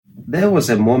there was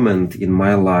a moment in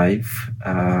my life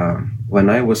when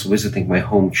I was visiting my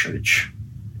home church,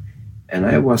 and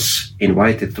I was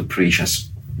invited to preach,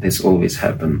 as this always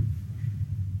happened.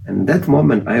 And that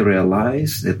moment I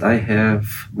realized that I have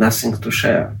nothing to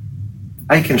share.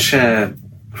 I can share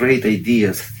great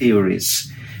ideas,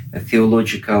 theories,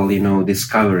 theological,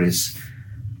 discoveries,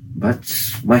 but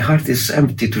my heart is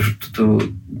empty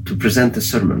to present a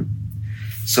sermon.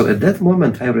 So at that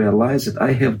moment I realized that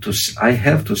I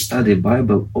have to study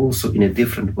Bible also in a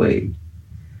different way.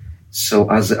 So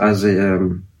as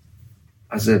an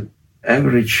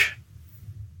average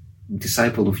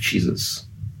disciple of Jesus,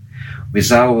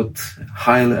 without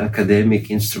highly academic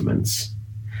instruments,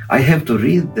 I have to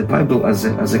read the Bible as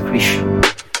a Christian.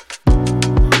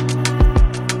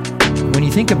 When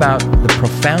you think about the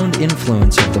profound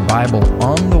influence of the Bible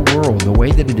on the world, the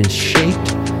way that it has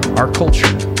shaped our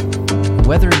culture,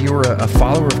 whether you're a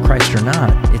follower of Christ or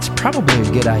not, it's probably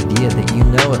a good idea that you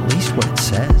know at least what it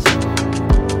says.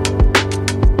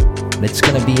 It's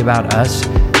going to be about us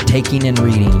taking and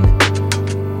reading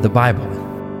the Bible.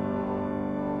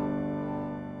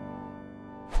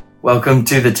 Welcome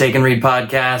to the Take and Read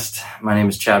podcast. My name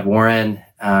is Chad Warren.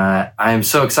 I am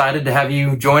so excited to have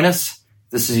you join us.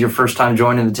 This is your first time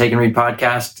joining the Take and Read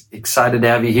podcast. Excited to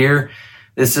have you here.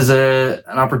 This is an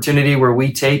opportunity where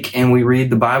we take and we read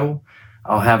the Bible.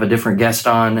 I'll have a different guest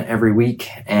on every week,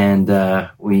 and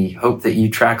we hope that you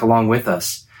track along with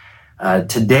us.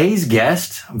 Today's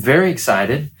guest, I'm very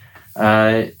excited.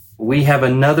 We have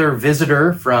another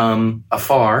visitor from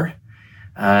afar.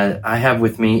 I have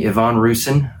with me Ivan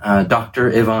Rusin, Dr.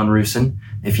 Ivan Rusin,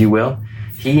 if you will.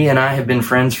 He and I have been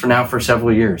friends for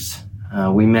several years.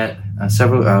 We met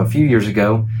a few years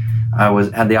ago. I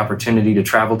had the opportunity to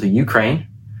travel to Ukraine,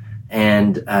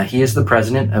 and he is the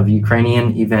president of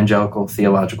Ukrainian Evangelical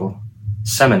Theological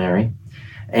Seminary.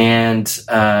 And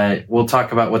we'll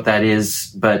talk about what that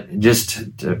is, but just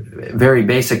at a very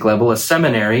basic level, a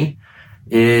seminary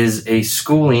is a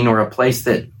schooling or a place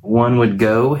that one would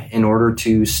go in order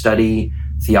to study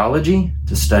theology,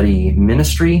 to study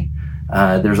ministry.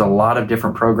 There's a lot of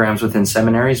different programs within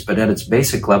seminaries, but at its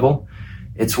basic level,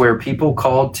 it's where people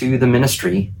called to the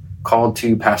ministry, called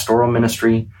to pastoral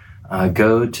ministry,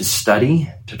 go to study,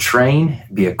 to train,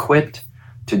 be equipped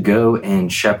to go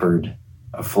and shepherd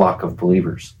a flock of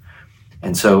believers.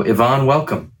 And so, Ivan,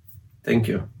 welcome. Thank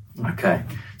you. Okay.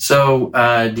 So,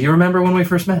 do you remember when we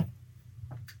first met?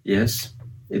 Yes,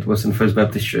 it was in First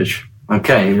Baptist Church.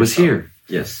 Okay, it was here.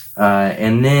 Yes.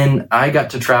 And then I got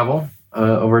to travel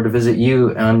over to visit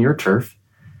you on your turf,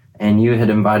 and you had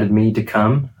invited me to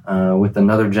come with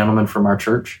another gentleman from our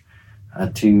church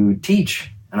to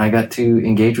teach. And I got to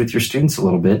engage with your students a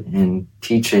little bit and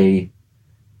teach then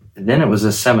it was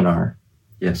a seminar.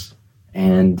 Yes.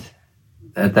 And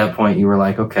at that point you were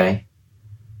like, okay,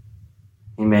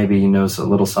 he maybe knows a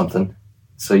little something.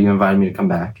 So you invited me to come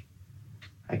back.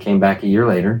 I came back a year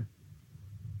later,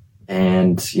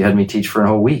 and you had me teach for a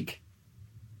whole week.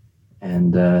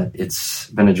 And it's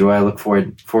been a joy. I look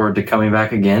forward to coming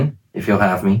back again, if you'll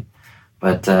have me.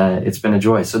 But it's been a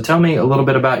joy. So tell me a little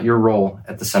bit about your role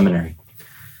at the seminary.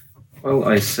 Well,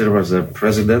 I serve as a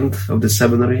president of the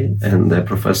seminary and a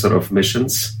professor of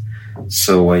missions.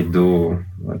 So I do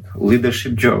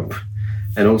leadership job,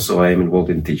 and also I am involved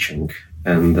in teaching.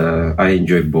 And I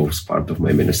enjoy both part of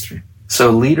my ministry. So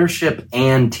leadership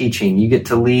and teaching, you get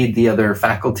to lead the other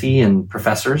faculty and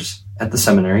professors at the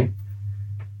seminary.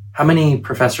 How many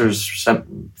professors,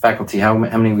 faculty, how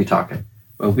many are we talking?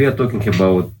 Well, we are talking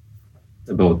about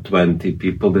 20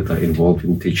 people that are involved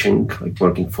in teaching,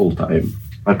 working full-time.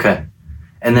 Okay.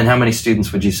 And then how many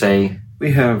students would you say?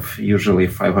 We have usually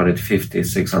 550,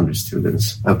 600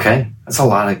 students. Okay. That's a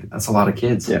lot of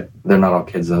kids. Yeah. They're not all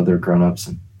kids, though. They're grown-ups.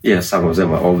 Yeah, some of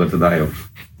them are older than I am.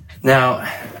 Now,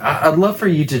 I'd love for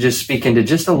you to just speak into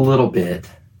just a little bit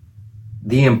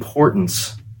the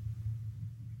importance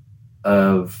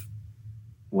of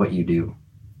what you do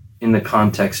in the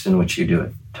context in which you do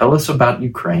it. Tell us about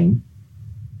Ukraine.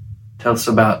 Tell us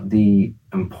about the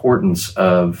importance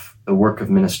of the work of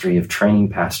ministry of training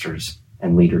pastors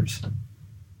and leaders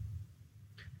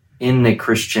in the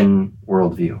Christian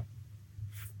worldview.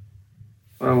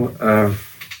 Well,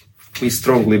 we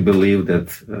strongly believe that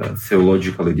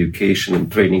theological education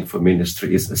and training for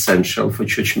ministry is essential for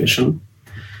church mission.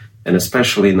 And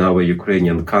especially in our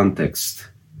Ukrainian context,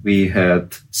 we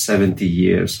had 70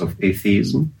 years of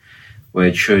atheism,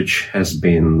 where church has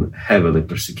been heavily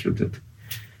persecuted.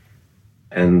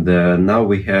 And now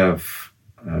we have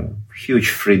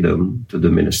huge freedom to do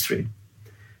ministry.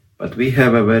 But we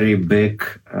have a very big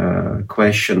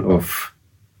question of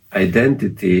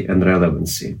identity and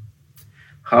relevancy.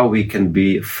 how we can be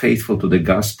faithful to the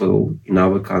gospel in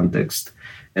our context,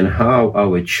 and how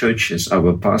our churches,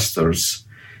 our pastors,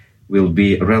 will be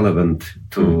relevant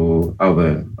to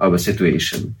our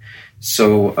situation.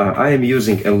 So I am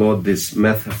using a lot this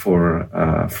metaphor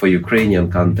for Ukrainian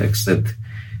context, that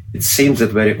it seems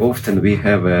that very often we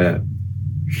have a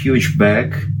huge bag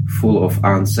full of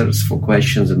answers for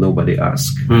questions that nobody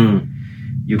asks.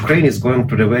 Ukraine is going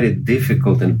through a very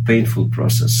difficult and painful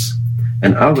process,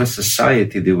 and our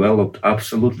society developed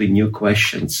absolutely new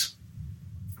questions.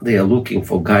 They are looking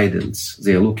for guidance.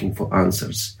 They are looking for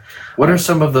answers. What are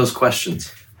some of those questions?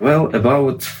 Well,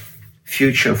 about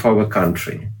future of our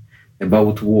country,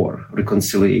 about war,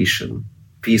 reconciliation,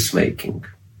 peacemaking.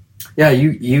 Yeah,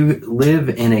 you live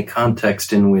in a context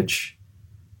in which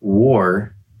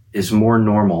war is more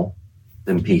normal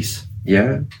than peace.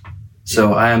 Yeah.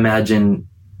 So I imagine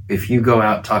if you go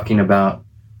out talking about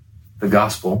the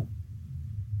gospel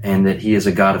and that he is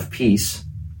a God of peace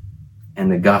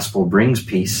and the gospel brings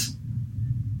peace,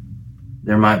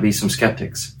 there might be some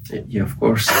skeptics. Yeah, of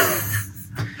course.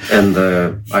 And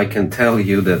I can tell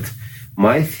you that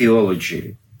my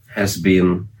theology has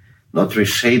been not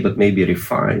reshaped, but maybe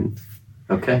refined.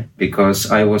 Okay. Because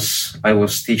I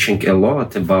was teaching a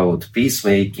lot about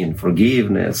peacemaking,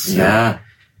 forgiveness. Yeah.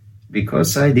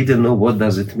 Because I didn't know what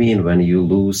does it mean when you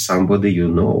lose somebody you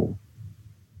know.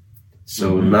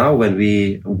 So now when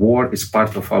war is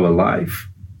part of our life,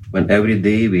 when every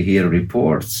day we hear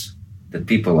reports that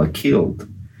people are killed,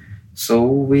 so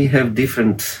we have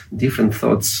different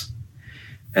thoughts.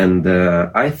 And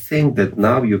I think that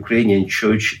now Ukrainian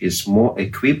church is more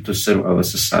equipped to serve our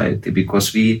society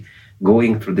because we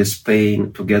going through this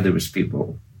pain together with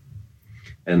people.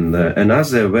 And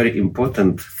another very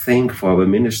important thing for our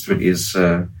ministry is,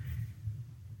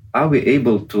 are we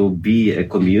able to be a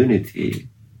community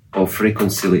of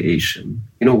reconciliation?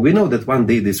 You know, we know that one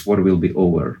day this war will be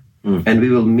over, and we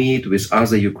will meet with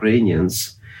other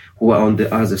Ukrainians who are on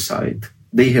the other side.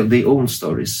 They have their own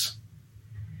stories.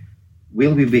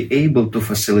 Will we be able to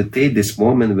facilitate this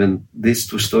moment when these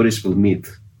two stories will meet?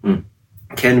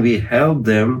 Can we help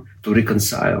them to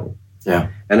reconcile? Yeah.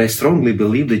 And I strongly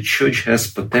believe the church has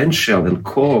potential and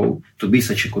call to be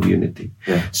such a community.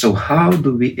 Yeah. So how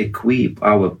do we equip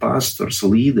our pastors,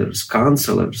 leaders,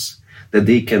 counselors, that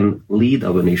they can lead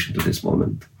our nation to this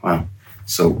moment? Wow.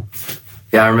 So,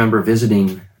 yeah, I remember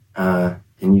visiting, and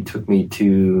you took me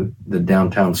to the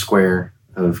downtown square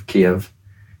of Kiev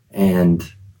and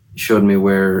showed me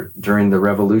where during the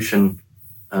revolution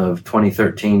of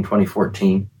 2013,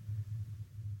 2014,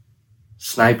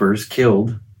 snipers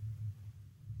killed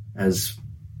as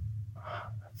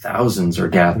thousands are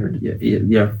gathered.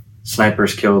 Yeah.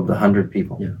 Snipers killed 100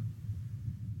 people. Yeah.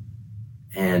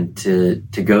 And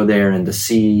to go there and to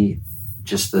see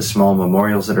just the small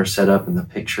memorials that are set up and the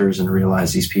pictures and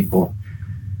realize these people,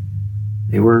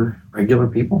 they were regular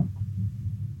people.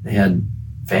 They had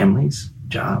families,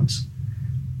 jobs.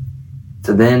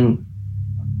 To then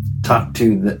talk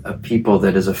to a people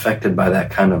that is affected by that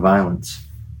kind of violence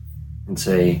and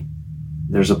say,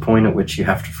 there's a point at which you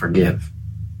have to forgive,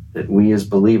 that we as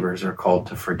believers are called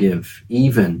to forgive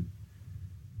even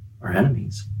our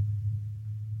enemies.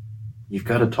 You've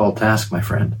got a tall task, my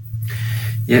friend.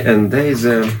 Yeah, and there is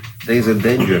a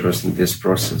danger in this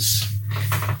process,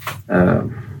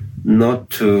 not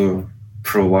to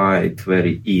provide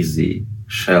very easy,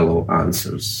 shallow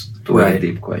answers to very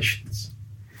deep questions.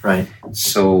 Right.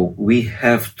 So we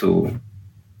have to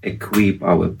equip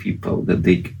our people that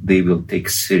they will take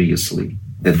seriously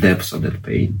the depths of that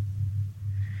pain.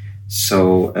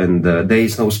 So, and there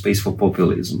is no space for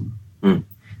populism.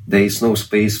 There is no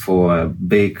space for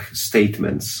big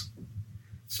statements.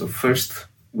 So first,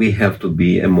 we have to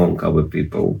be among our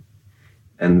people,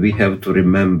 and we have to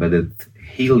remember that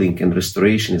healing and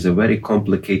restoration is a very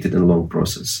complicated and long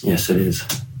process. Yes, it is.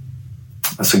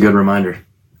 That's a good reminder.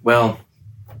 Well,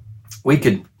 we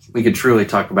could truly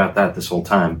talk about that this whole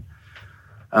time.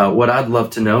 What I'd love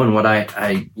to know, and what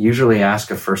I usually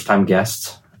ask of first-time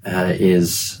guests,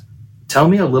 is tell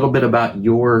me a little bit about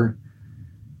your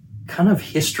kind of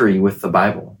history with the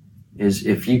Bible. Is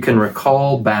if you can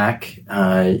recall back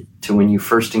to when you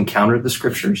first encountered the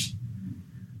Scriptures,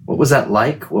 what was that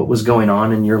like? What was going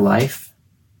on in your life?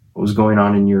 What was going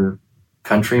on in your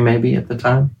country maybe at the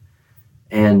time?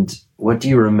 And what do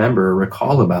you remember or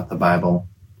recall about the Bible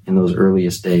in those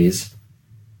earliest days?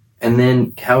 And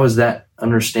then how has that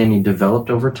understanding developed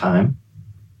over time?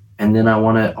 And then I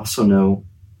want to also know,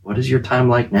 what is your time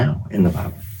like now in the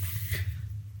Bible?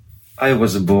 I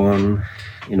was born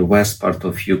in the west part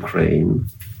of Ukraine,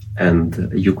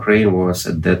 and Ukraine was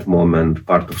at that moment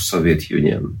part of Soviet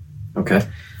Union. Okay.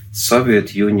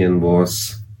 Soviet Union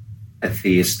was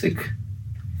atheistic.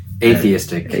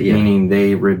 Atheistic, meaning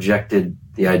they rejected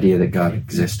the idea that God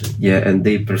existed. Yeah, and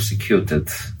they persecuted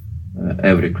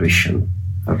every Christian.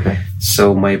 Okay.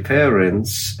 So my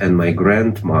parents and my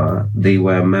grandma, they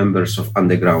were members of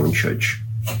underground church.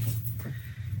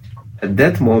 At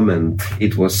that moment,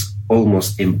 it was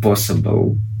almost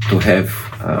impossible to have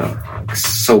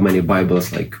so many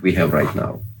Bibles like we have right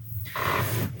now.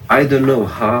 I don't know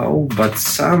how, but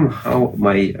somehow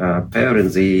my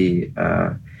parents,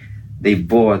 they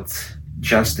bought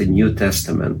just a New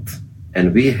Testament.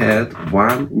 And we had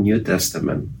one New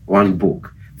Testament, one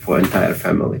book for entire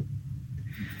family.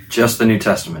 Just the New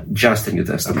Testament? Just the New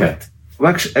Testament. Okay.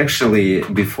 Well, actually,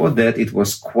 before that, it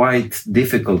was quite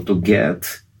difficult to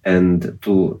get, and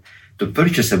to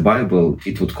purchase a Bible,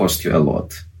 it would cost you a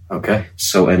lot. Okay.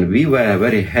 So, and we were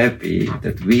very happy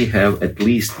that we have at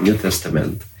least New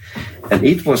Testament. And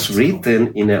it was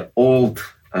written in an old,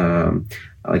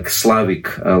 like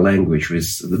Slavic language,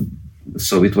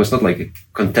 so it was not like a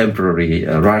contemporary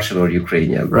Russian or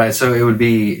Ukrainian. Right, so it would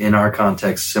be, in our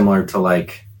context, similar to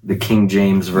like the King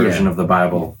James version of the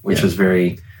Bible, which was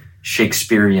very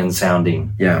Shakespearean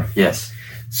sounding. Yeah. Yes.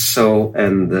 So,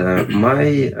 and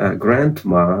my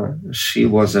grandma, she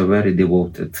was a very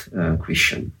devoted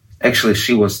Christian. Actually,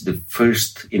 she was the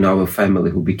first in our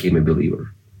family who became a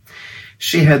believer.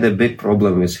 She had a big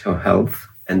problem with her health,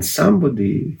 and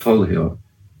somebody told her,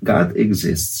 God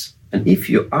exists, and if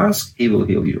you ask, he will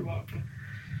heal you.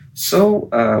 So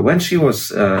when she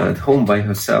was at home by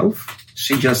herself,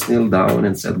 she just kneeled down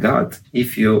and said, God,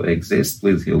 if you exist,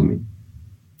 please heal me.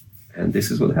 And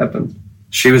this is what happened.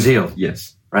 She was healed?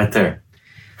 Yes. Right there.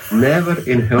 Never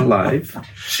in her life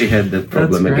she had that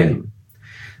problem again.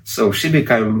 So she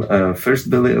became first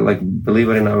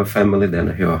believer in our family, then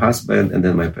her husband, and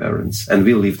then my parents. And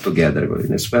we lived together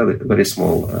in a very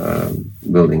small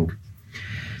building.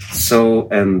 So,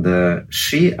 and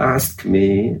she asked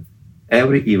me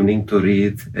every evening to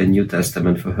read a New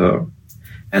Testament for her.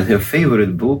 And her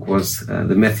favorite book was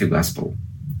the Matthew Gospel.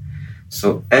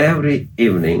 So every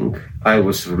evening I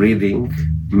was reading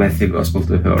Matthew Gospel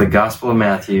to her. The Gospel of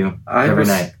Matthew every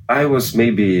night. I was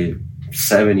maybe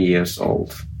 7 years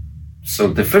old. So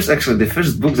the first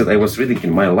book that I was reading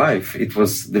in my life, it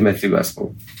was the Matthew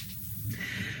Gospel.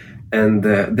 And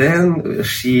then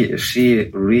she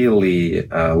really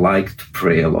liked to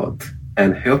pray a lot.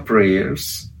 And her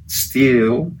prayers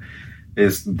still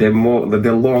is the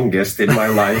longest in my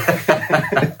life.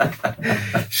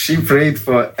 She prayed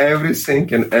for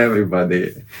everything and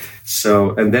everybody.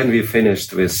 So, and then we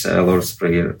finished with Lord's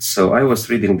Prayer. So I was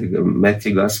reading the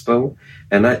Matthew Gospel,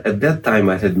 and at that time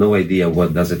I had no idea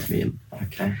what does it mean.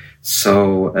 Okay.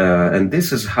 So, and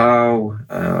this is how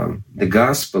the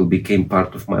Gospel became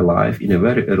part of my life in a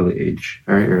very early age.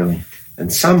 Very early.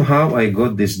 And somehow I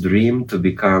got this dream to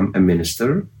become a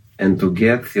minister and to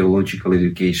get theological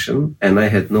education. And I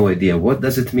had no idea what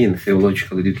does it mean,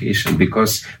 theological education,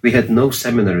 because we had no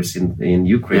seminaries in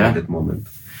Ukraine at that moment.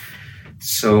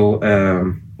 So,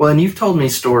 well, and you've told me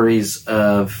stories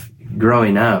of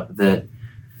growing up that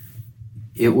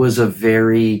it was a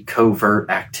very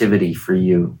covert activity for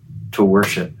you to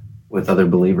worship with other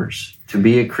believers. To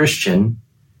be a Christian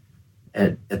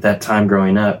at that time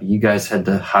growing up, you guys had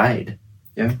to hide.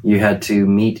 Yeah. You had to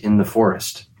meet in the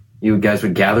forest. You guys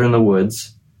would gather in the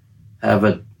woods,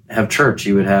 have church.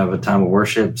 You would have a time of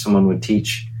worship. Someone would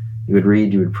teach. You would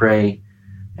read. You would pray,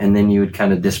 and then you would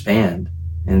kind of disband,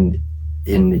 and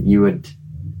you would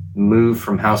move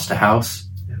from house to house,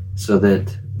 so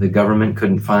that the government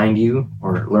couldn't find you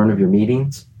or learn of your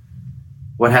meetings.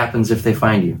 What happens if they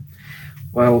find you?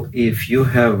 Well, if you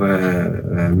have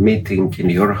a meeting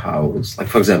in your house, like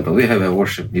for example, we have a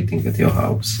worship meeting at your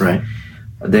house, right?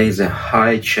 There is a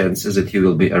high chances that you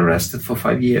will be arrested for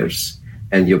 5 years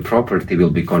and your property will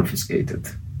be confiscated.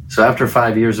 So after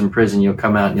 5 years in prison, you'll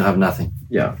come out and you'll have nothing.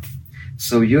 Yeah.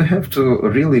 So you have to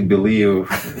really believe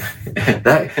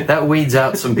that weeds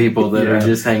out some people that are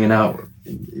just hanging out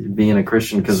being a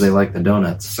Christian because they like the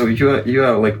donuts. So you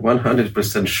are like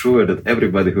 100% sure that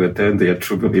everybody who attend, they are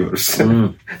true believers.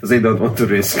 They don't want to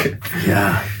risk.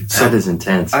 Yeah, that is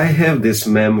intense. I have these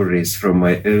memories from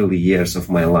my early years of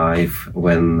my life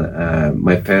when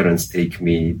my parents take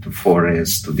me to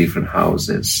forests, to different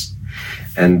houses.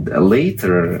 And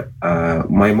later,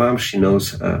 my mom,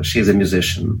 she's a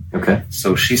musician. Okay.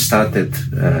 So she started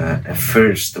a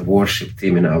first worship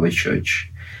team in our church.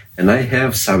 And I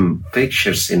have some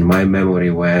pictures in my memory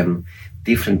when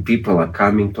different people are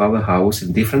coming to our house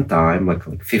in different time,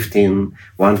 like 15,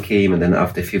 one came, and then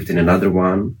after 15, another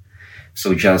one.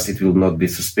 So just it will not be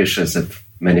suspicious that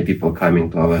many people coming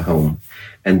to our home,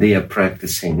 and they are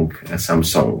practicing some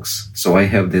songs. So I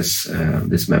have these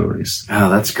memories. Oh,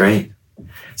 that's great.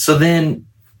 So then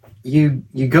you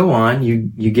go on,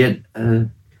 you get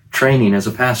training as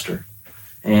a pastor,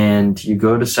 and you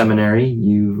go to seminary,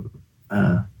 you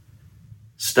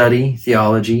study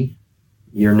theology.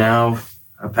 You're now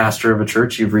a pastor of a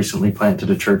church. You've recently planted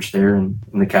a church there in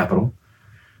the capital.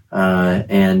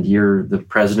 And you're the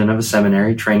president of a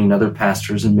seminary, training other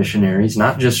pastors and missionaries,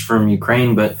 not just from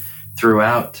Ukraine, but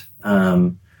throughout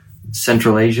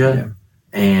Central Asia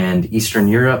and Eastern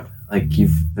Europe.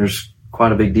 There's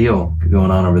quite a big deal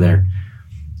going on over there.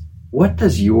 What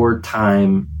does your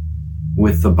time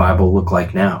with the Bible look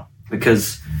like now?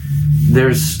 Because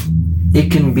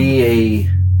it can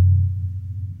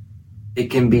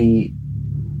be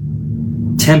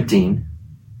tempting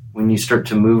when you start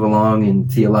to move along in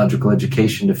theological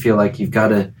education to feel like you've got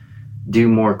to do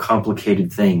more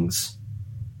complicated things.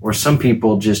 Or some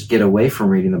people just get away from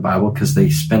reading the Bible because they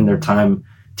spend their time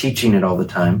teaching it all the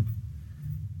time.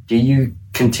 Do you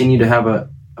continue to have a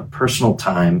personal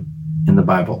time in the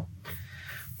Bible?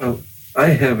 Well, I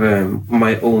have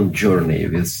my own journey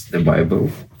with the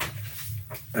Bible.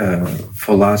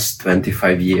 For last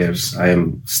 25 years, I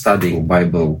am studying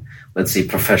Bible, let's say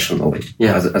professionally,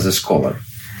 as a scholar.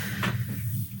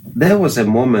 There was a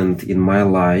moment in my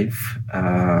life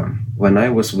when I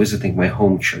was visiting my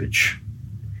home church,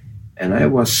 and I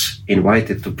was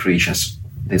invited to preach, as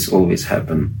this always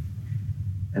happened.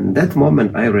 And that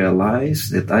moment I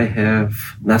realized that I have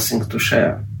nothing to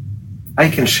share. I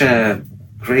can share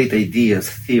great ideas,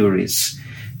 theories,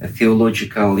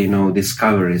 theological,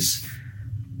 discoveries,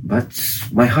 but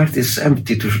my heart is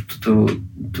empty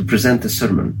to present a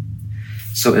sermon.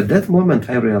 So at that moment,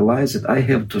 I realized that I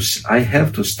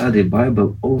have to study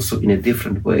Bible also in a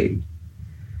different way.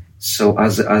 So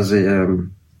as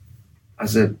an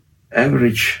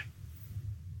average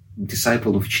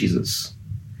disciple of Jesus,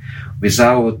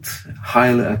 without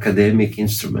highly academic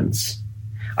instruments,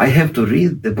 I have to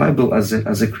read the Bible as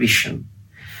a Christian.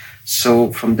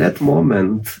 So from that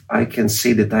moment, I can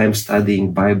say that I am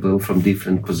studying Bible from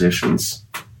different positions.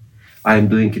 I am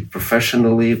doing it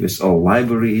professionally with all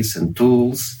libraries and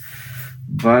tools,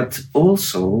 but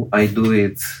also I do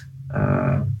it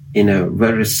in a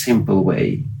very simple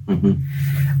way. Mm-hmm.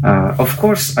 Of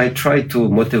course, I try to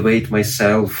motivate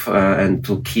myself and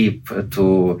to keep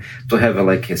to have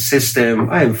a system.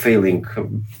 I am failing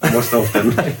most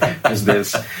often with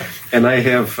this, and I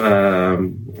have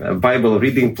Bible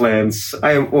reading plans.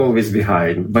 I am always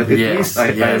behind, but at least I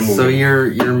am moving. So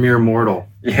you're mere mortal.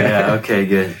 Yeah. Okay.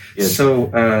 Good.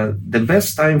 So the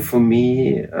best time for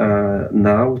me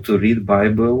now to read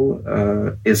Bible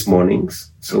is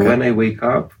mornings. So when I wake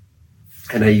up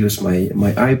and I use my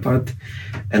iPad,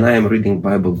 and I am reading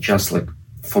Bible just like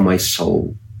for my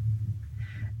soul.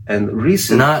 And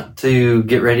not to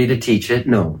get ready to teach it.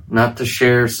 No. Not to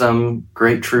share some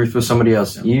great truth with somebody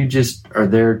else. No. You just are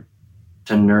there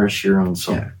to nourish your own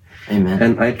soul. Yeah. Amen.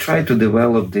 And I try to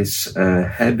develop this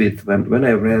habit when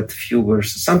I read few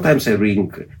verses. Sometimes I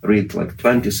read like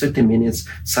 20, 30 minutes,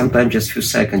 sometimes just few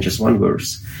seconds, just one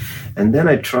verse. And then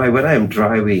when I am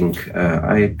driving,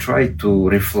 I try to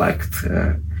reflect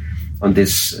on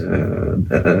this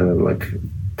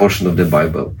portion of the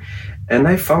Bible. And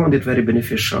I found it very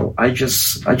beneficial. I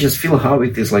just feel how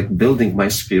it is like building my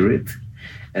spirit,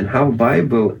 and how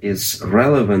Bible is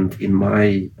relevant in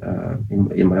my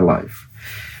life.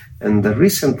 And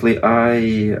recently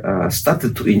I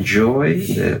started to enjoy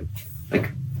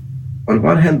on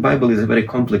one hand, Bible is a very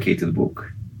complicated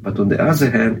book, but on the other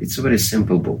hand, it's a very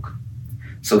simple book.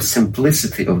 So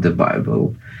simplicity of the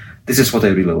Bible, this is what I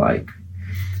really like.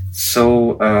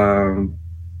 So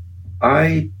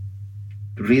I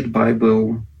read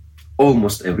Bible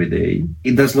almost every day.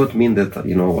 It does not mean that,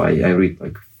 I read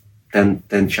like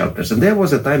 10 chapters. And there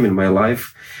was a time in my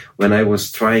life when I was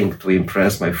trying to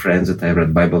impress my friends that I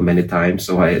read Bible many times.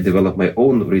 So I developed my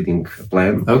own reading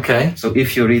plan. Okay. So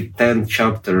if you read 10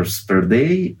 chapters per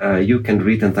day, you can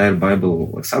read entire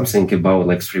Bible, something about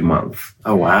like 3 months.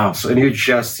 Oh, wow. So and you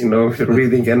just,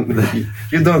 reading and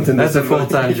you don't understand. That's a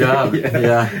full-time job.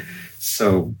 Yeah.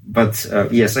 So, but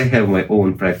yes, I have my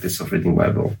own practice of reading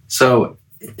Bible. So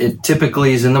it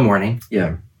typically is in the morning.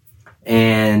 Yeah.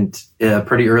 And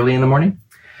pretty early in the morning?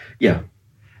 Yeah.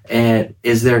 And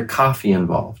is there coffee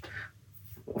involved?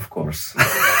 Of course.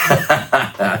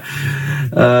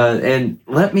 And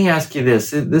let me ask you this.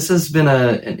 This has been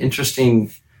an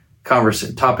interesting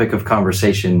topic of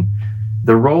conversation.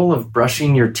 The role of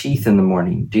brushing your teeth in the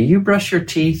morning. Do you brush your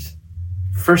teeth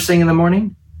first thing in the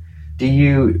morning? Do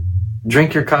you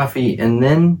drink your coffee and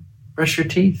then brush your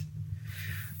teeth?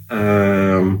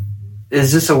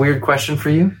 Is this a weird question for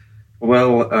you?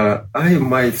 Well, I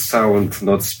might sound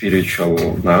not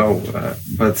spiritual now,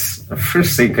 but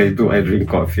first thing I do, I drink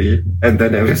coffee, and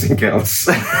then everything else.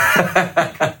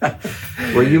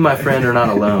 Well, you, my friend, are not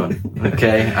alone,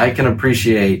 okay? I can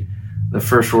appreciate the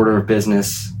first order of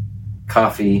business,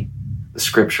 coffee, the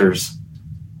scriptures,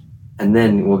 and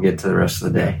then we'll get to the rest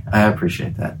of the day. I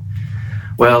appreciate that.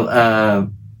 Well,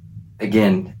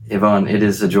 again, Yvonne, it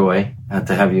is a joy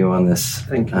to have you on this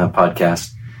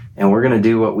podcast. And we're going to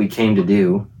do what we came to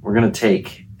do. We're going to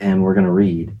take and we're going to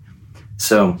read.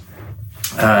 So,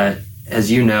 as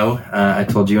you know, I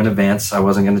told you in advance I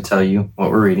wasn't going to tell you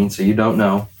what we're reading, so you don't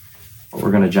know what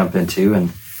we're going to jump into.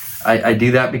 And I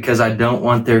do that because I don't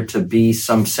want there to be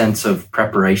some sense of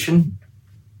preparation.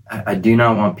 I do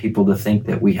not want people to think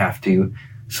that we have to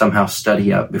somehow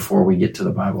study up before we get to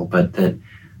the Bible, but that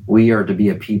we are to be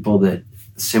a people that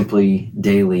simply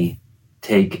daily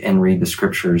take and read the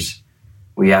scriptures.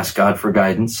 We ask God for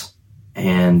guidance,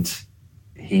 and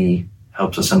He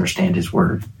helps us understand His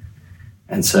Word.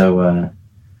 And so,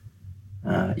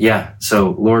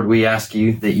 so Lord, we ask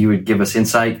you that you would give us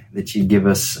insight, that you'd give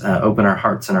us, open our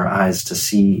hearts and our eyes to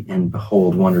see and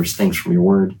behold wondrous things from your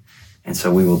Word. And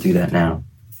so we will do that now.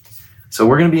 So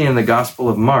we're going to be in the Gospel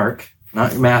of Mark,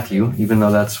 not Matthew, even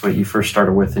though that's what you first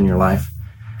started with in your life.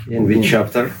 In which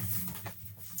chapter?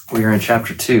 We are in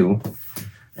chapter 2.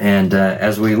 And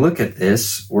as we look at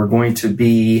this, we're going to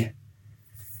be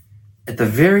at the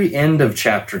very end of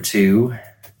chapter 2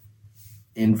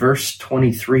 in verse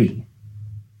 23.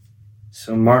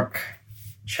 So Mark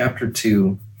chapter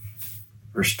 2,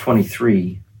 verse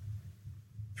 23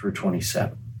 through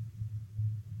 27.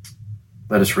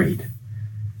 Let us read.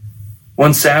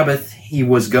 One Sabbath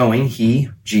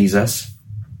Jesus,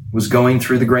 was going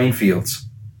through the grain fields.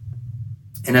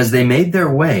 And as they made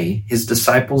their way, his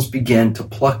disciples began to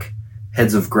pluck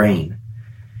heads of grain.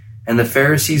 And the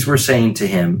Pharisees were saying to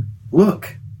him,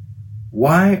 "Look,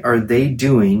 why are they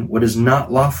doing what is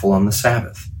not lawful on the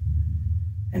Sabbath?"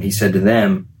 And he said to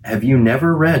them, "Have you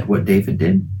never read what David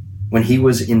did when he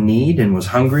was in need and was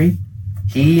hungry,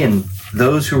 he and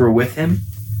those who were with him?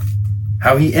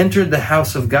 How he entered the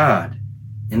house of God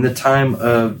in the time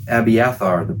of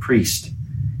Abiathar the priest,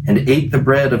 and ate the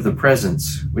bread of the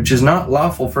presence, which is not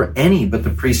lawful for any but the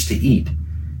priest to eat,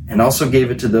 and also gave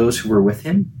it to those who were with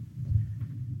him?"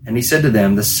 And he said to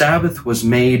them, "The Sabbath was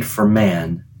made for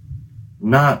man,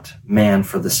 not man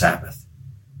for the Sabbath.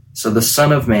 So the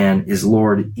Son of Man is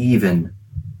Lord even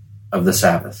of the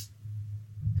Sabbath."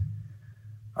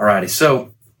 Alrighty,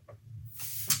 so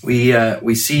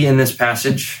we see in this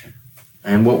passage,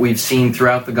 and what we've seen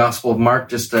throughout the Gospel of Mark,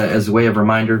 just as a way of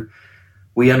reminder,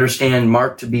 we understand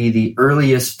Mark to be the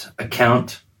earliest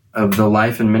account of the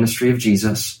life and ministry of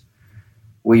Jesus.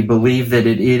 We believe that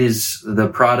it is the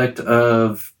product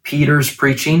of Peter's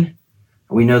preaching.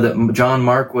 We know that John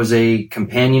Mark was a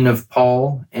companion of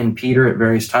Paul and Peter at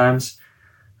various times,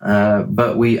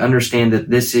 but we understand that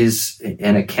this is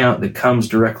an account that comes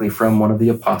directly from one of the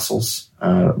apostles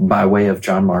by way of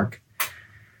John Mark.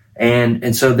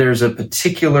 And so there's a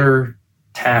particular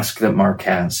task that Mark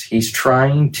has. He's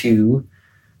trying to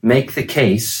make the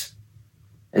case,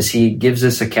 as he gives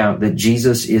this account, that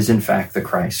Jesus is in fact the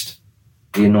Christ,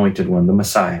 the anointed one, the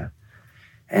Messiah.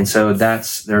 And so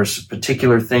there's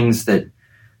particular things that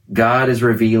God is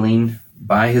revealing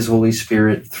by his Holy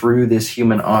Spirit through this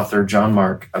human author, John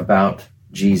Mark, about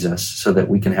Jesus, so that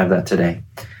we can have that today.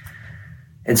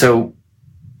 And so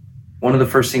one of the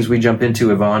first things we jump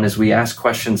into, Yvonne, is we ask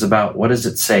questions about what does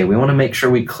it say? We want to make sure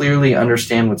we clearly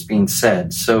understand what's being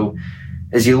said. So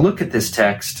as you look at this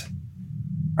text,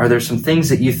 are there some things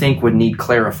that you think would need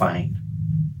clarifying?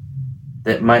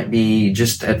 That might be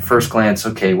just at first glance,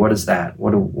 okay, what is that?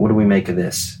 What do we make of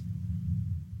this?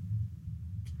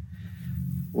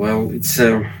 Well, it's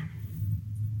an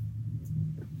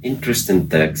interesting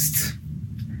text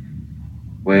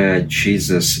where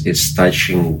Jesus is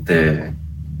touching the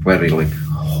very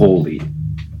holy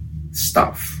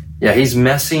stuff. Yeah, he's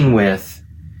messing with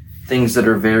things that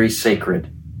are very sacred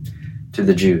to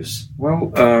the Jews.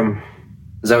 Well,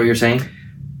 is that what you're saying?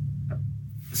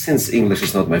 Since English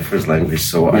is not my first language,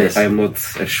 so yes. I'm not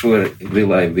sure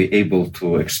will I be able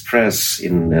to express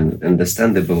in an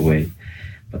understandable way.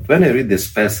 But when I read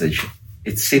this passage,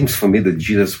 it seems for me that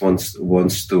Jesus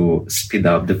wants to speed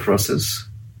up the process.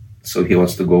 So he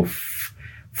wants to go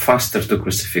faster to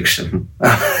crucifixion.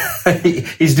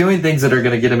 He's doing things that are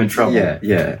going to get him in trouble.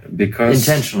 Yeah, because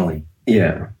intentionally.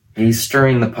 Yeah. He's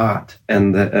stirring the pot.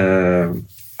 And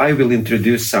I will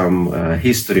introduce some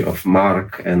history of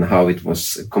Mark and how it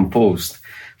was composed.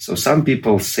 So some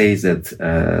people say that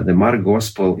the Mark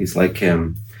Gospel is like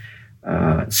a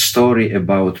story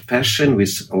about passion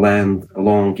with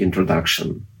long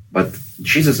introduction. But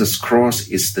Jesus' cross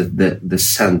is the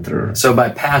center. So by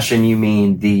passion, you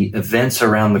mean the events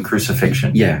around the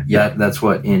crucifixion. Yeah. That's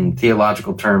what, in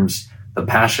theological terms, the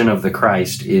passion of the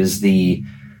Christ is the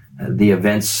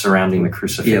events surrounding the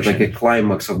crucifixion. Yeah, like a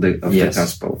climax of the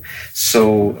gospel.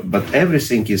 So, but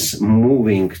everything is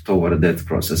moving toward that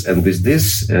process. And with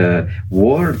this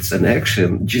words and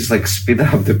action, just like speed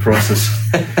up the process,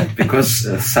 because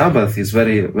Sabbath is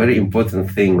very, very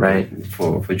important thing, right,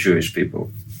 for Jewish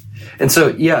people. And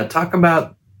so, talk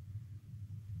about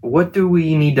what do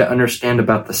we need to understand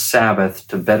about the Sabbath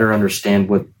to better understand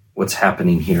what's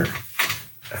happening here.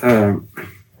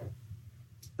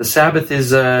 The Sabbath is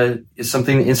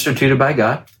something instituted by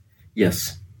God.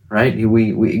 Yes. Right?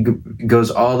 It goes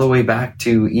all the way back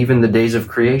to even the days of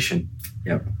creation.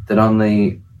 Yep. That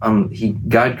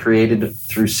God created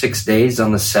through 6 days.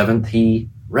 On the seventh, He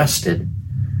rested.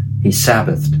 He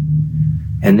Sabbathed.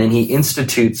 And then He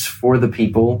institutes for the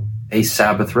people a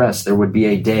Sabbath rest. There would be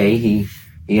a day. He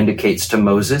indicates to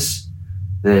Moses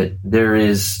that there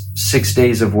is 6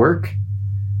 days of work,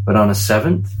 but on a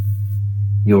seventh,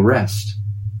 you'll rest.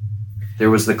 There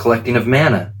was the collecting of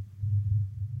manna,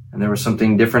 and there was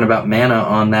something different about manna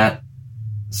on that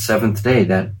seventh day,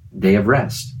 that day of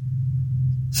rest.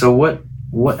 So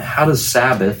how does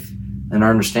Sabbath and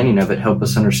our understanding of it help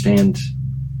us understand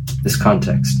this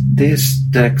context? This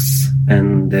text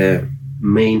and the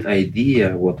main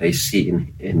idea, what I see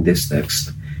in this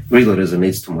text, really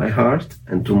resonates to my heart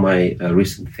and to my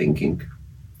recent thinking.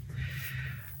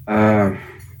 There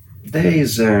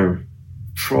is a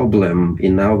problem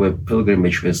in our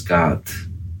pilgrimage with God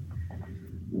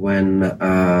when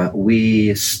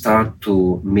we start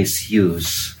to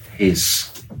misuse His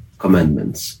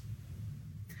commandments.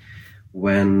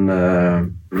 When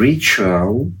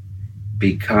ritual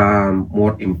become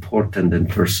more important than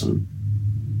person.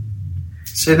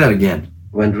 Say that again.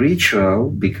 When ritual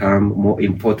become more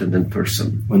important than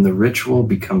person. When the ritual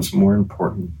becomes more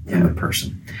important than the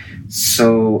person.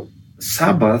 So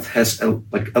Sabbath has a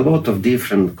lot of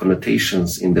different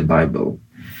connotations in the Bible,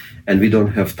 and we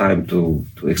don't have time to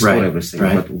explore everything.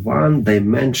 Right. But one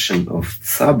dimension of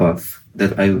Sabbath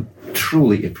that I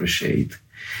truly appreciate,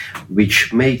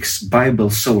 which makes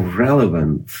Bible so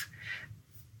relevant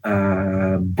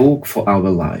book for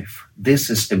our life. This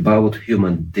is about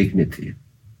human dignity,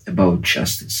 about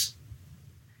justice.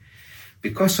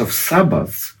 Because of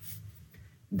Sabbath,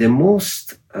 the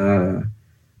most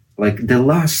the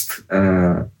last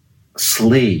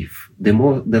slave, the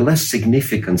less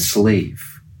significant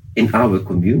slave in our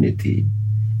community,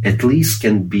 at least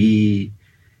can be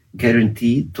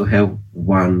guaranteed to have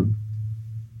one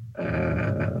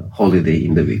holiday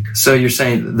in the week. So you're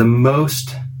saying the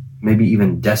most, maybe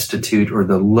even destitute, or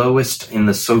the lowest in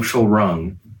the social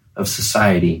rung of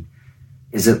society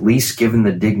is at least given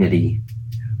the dignity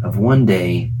of one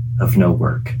day of no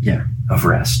work, of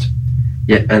rest.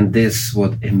 Yeah, and this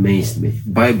what amazed me.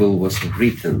 Bible was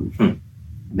written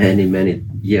many, many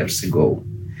years ago.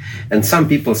 And some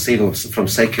people say from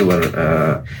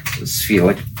secular sphere,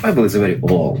 like, Bible is very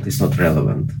old, it's not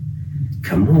relevant.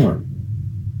 Come on.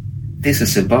 This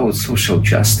is about social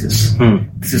justice.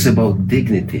 This is about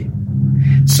dignity.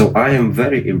 So I am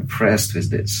very impressed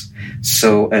with this.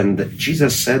 So, and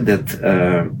Jesus said that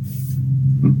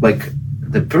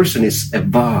the person is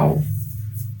above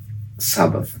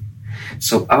Sabbath.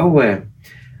 So our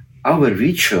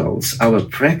rituals, our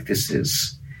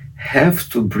practices have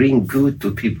to bring good to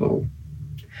people.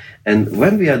 And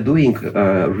when we are doing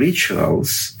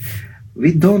rituals,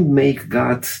 we don't make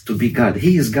God to be God.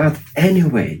 He is God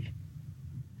anyway.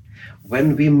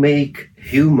 When we make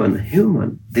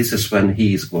human, this is when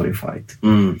He is glorified.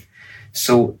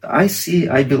 So I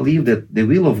believe that the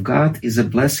will of God is a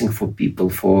blessing for people,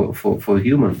 for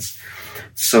humans.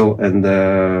 So, and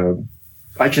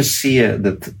I just see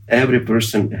that every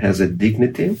person has a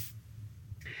dignity,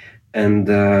 and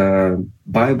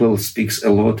Bible speaks a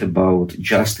lot about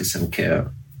justice and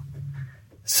care.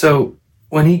 So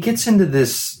when he gets into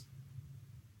this,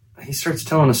 he starts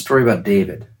telling a story about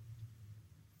David.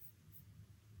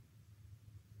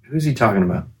 Who's he talking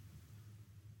about?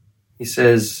 He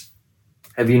says,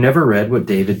 have you never read what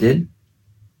David did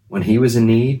when he was in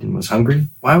need and was hungry?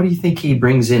 Why would you think he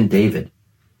brings in David?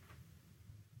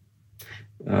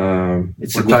 We're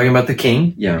talking about the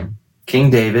king. Yeah. King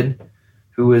David,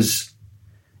 who was,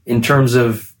 in terms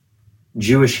of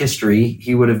Jewish history,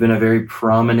 he would have been a very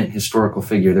prominent historical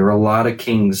figure. There were a lot of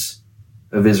kings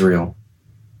of Israel,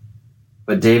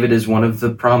 but David is one of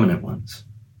the prominent ones.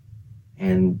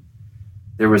 And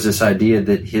there was this idea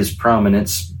that his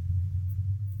prominence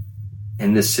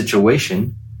in this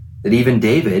situation, that even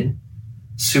David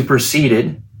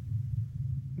superseded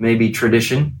maybe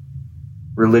tradition,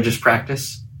 religious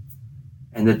practice,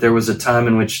 and that there was a time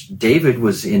in which David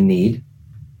was in need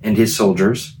and his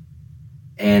soldiers,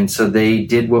 and so they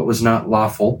did what was not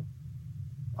lawful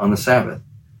on the Sabbath.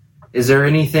 Is there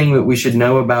anything that we should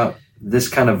know about this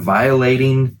kind of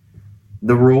violating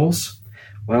the rules?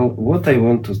 Well, what I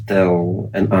want to tell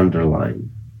and underline,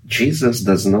 Jesus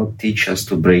does not teach us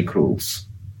to break rules.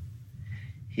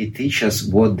 He teaches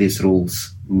what these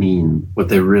rules mean. What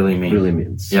they really mean. Really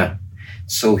means. Yeah.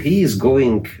 So he is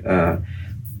going to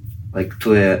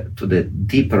the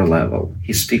deeper level.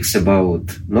 He speaks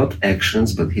about not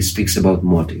actions, but he speaks about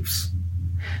motives.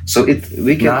 So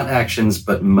we can not actions,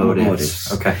 but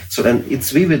motives. Okay. So and it's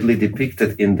vividly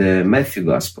depicted in the Matthew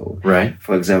Gospel, right?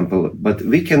 For example, but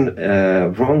we can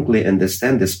wrongly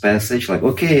understand this passage like,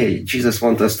 okay, Jesus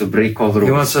wants us to break all the rules.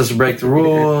 He wants us to break the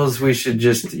rules. We should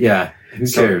just, who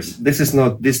cares?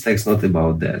 This text not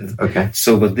about that. Okay.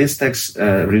 So, but this text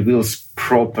reveals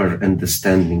proper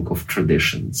understanding of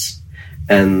traditions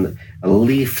and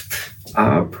lift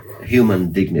up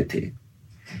human dignity.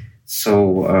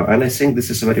 So, and I think this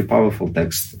is a very powerful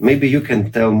text. Maybe you can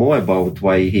tell more about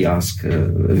why he asked,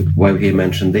 why he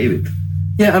mentioned David.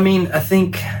 Yeah, I mean, I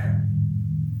think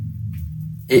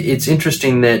it's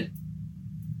interesting that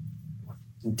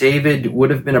David would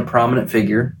have been a prominent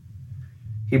figure.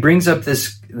 He brings up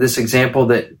this example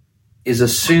that is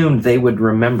assumed they would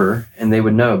remember and they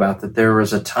would know about, that there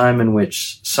was a time in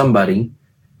which somebody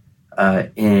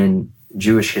in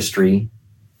Jewish history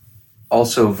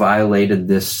also violated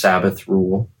this Sabbath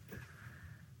rule,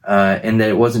 and that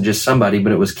it wasn't just somebody,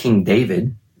 but it was King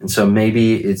David. And so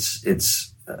maybe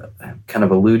it's kind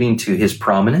of alluding to his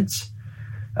prominence.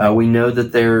 We know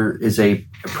that there is a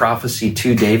prophecy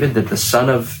to David that the son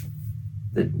of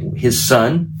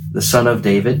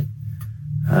David,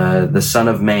 the son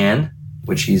of man,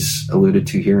 which he's alluded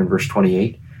to here in verse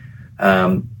 28.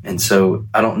 And so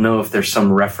I don't know if there's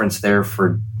some reference there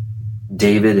for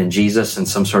David and Jesus and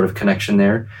some sort of connection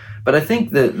there. But I think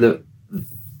the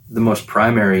most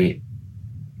primary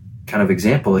kind of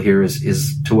example here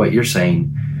is to what you're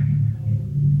saying,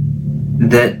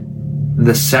 that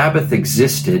the Sabbath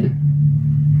existed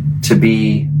to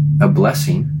be a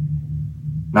blessing,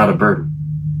 not a burden.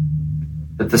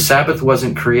 That the Sabbath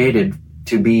wasn't created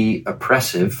to be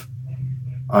oppressive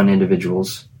on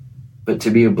individuals, but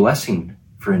to be a blessing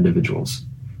for individuals.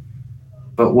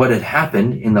 But what had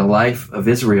happened in the life of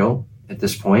Israel at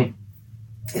this point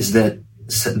is that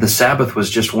the Sabbath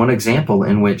was just one example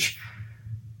in which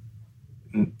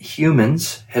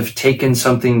humans have taken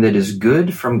something that is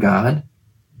good from God,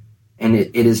 and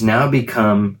it has now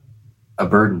become a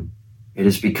burden. It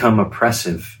has become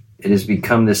oppressive. It has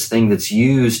become this thing that's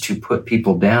used to put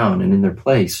people down and in their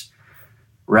place,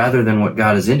 rather than what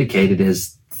God has indicated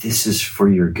as, this is for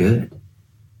your good.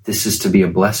 This is to be a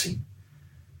blessing.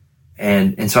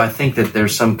 And so I think that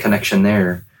there's some connection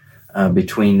there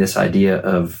between this idea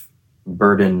of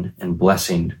burden and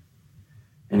blessing.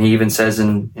 And he even says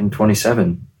in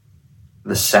 27,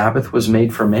 the Sabbath was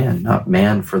made for man, not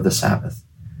man for the Sabbath.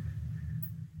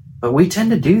 But we tend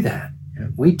to do that. Yeah.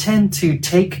 We tend to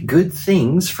take good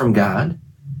things from God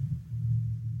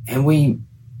and we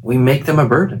make them a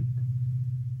burden.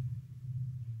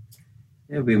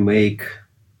 Yeah, we make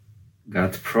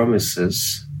God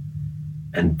promises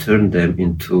and turn them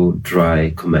into dry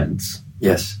commands.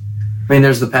 Yes. I mean,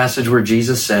 there's the passage where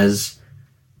Jesus says,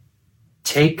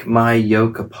 take my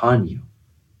yoke upon you.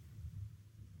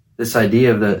 This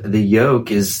idea of the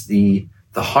yoke is the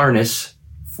harness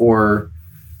for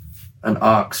an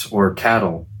ox or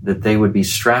cattle that they would be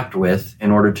strapped with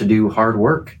in order to do hard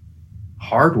work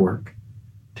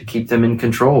to keep them in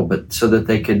control, but so that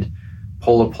they could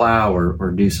pull a plow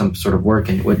or do some sort of work.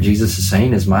 And what Jesus is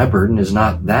saying is, my burden is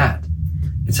not that.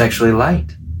 It's actually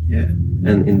light. Yeah.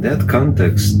 And in that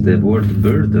context, the word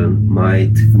burden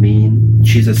might mean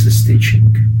Jesus'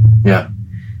 teaching. Yeah.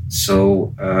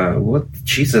 So what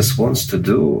Jesus wants to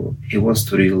do, he wants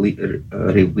to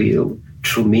reveal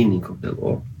true meaning of the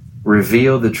law.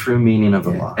 Reveal the true meaning of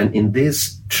the law. And in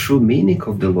this true meaning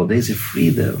of the law, there's a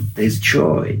freedom, there's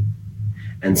joy.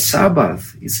 And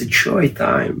Sabbath is a joy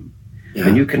time. Yeah.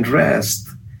 When you can rest,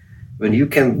 when you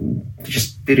can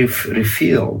just be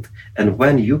refilled, and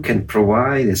when you can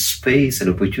provide a space and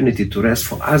opportunity to rest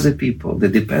for other people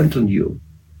that depend on you.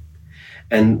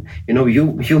 And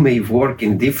you may work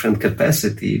in different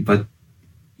capacity, but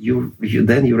you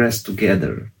rest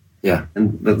together. Yeah.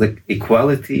 And the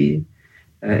equality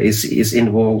is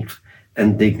involved,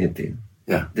 and dignity.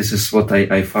 Yeah. This is what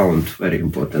I found very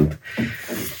important.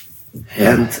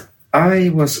 Yeah. And I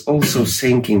was also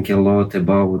thinking a lot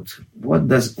about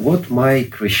what my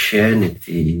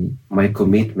Christianity, my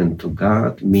commitment to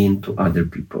God mean to other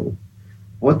people,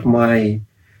 what my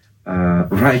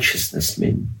righteousness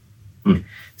mean.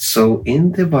 So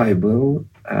in the Bible,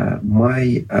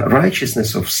 my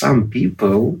righteousness of some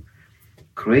people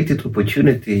created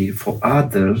opportunity for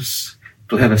others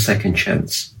to have a second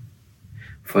chance.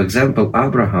 For example,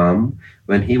 Abraham,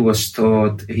 when he was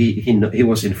taught, he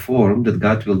was informed that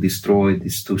God will destroy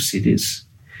these two cities.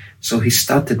 So he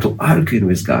started to argue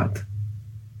with God.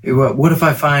 What if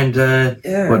I find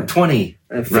 20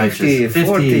 50,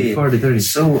 50, 40, 30?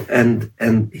 So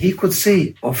and he could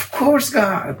say, of course,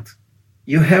 God,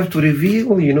 you have to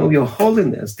reveal, your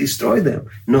holiness, destroy them.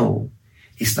 No,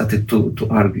 he started to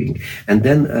arguing. And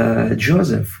then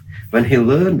Joseph, when he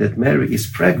learned that Mary is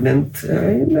pregnant,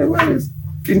 in a very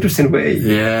interesting way.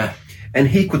 Yeah. And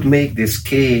he could make this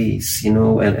case,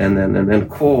 and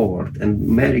court, and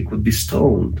Mary could be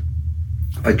stoned.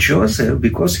 But Joseph,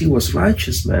 because he was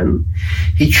righteous man,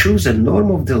 he chose a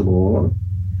norm of the law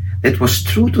that was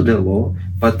true to the law,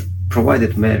 but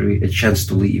provided Mary a chance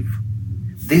to live.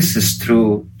 This is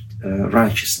true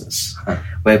righteousness,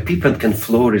 where people can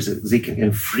flourish, they can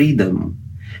have freedom,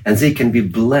 and they can be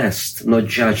blessed, not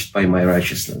judged by my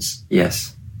righteousness.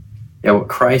 Yes. Yeah, what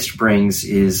Christ brings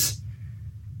is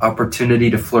opportunity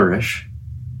to flourish,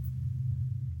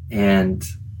 and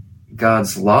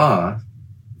God's law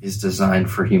is designed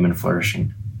for human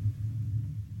flourishing.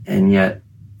 And yet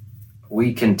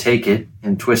we can take it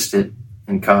and twist it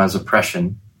and cause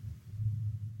oppression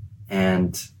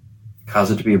and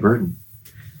cause it to be a burden.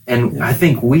 And I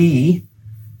think we,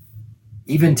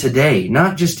 even today,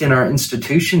 not just in our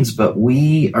institutions, but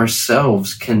we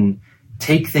ourselves can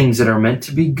take things that are meant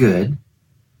to be good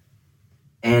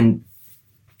and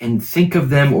think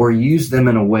of them or use them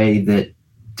in a way that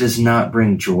does not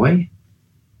bring joy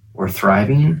or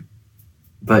thriving,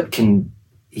 but can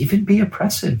even be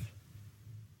oppressive.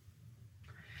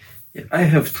 I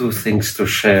have two things to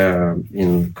share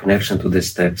in connection to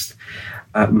this text.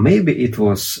 Maybe it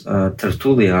was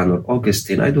Tertullian or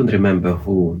Augustine, I don't remember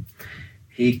who.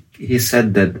 He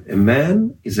said that a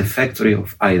man is a factory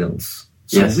of idols.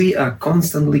 So Yes. we are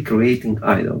constantly creating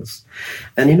idols.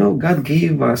 And God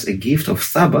gave us a gift of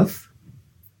Sabbath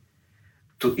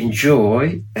to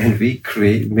enjoy, and we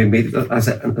made it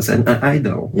as an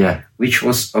idol, Yeah. which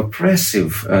was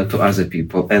oppressive to other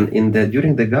people. And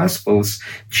during the Gospels,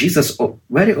 Jesus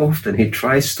very often he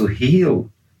tries to heal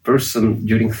person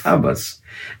during Sabbath,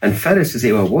 and Pharisees,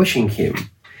 they were watching him.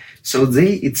 So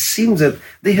it seems that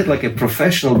they had like a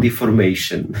professional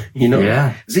deformation,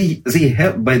 Yeah. They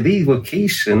have, by their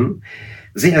vocation,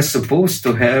 they are supposed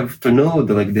to know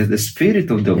the spirit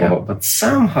of the law, but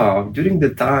somehow during the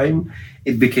time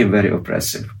it became very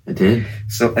oppressive. It did.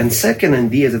 So, and second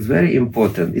idea that's very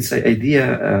important. It's the idea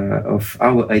of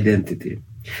our identity.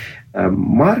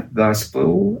 Mark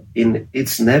Gospel, in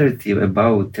its narrative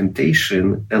about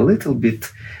temptation, a little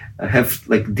bit have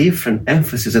different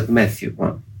emphasis at Matthew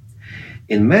one.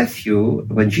 In Matthew,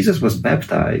 when Jesus was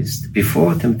baptized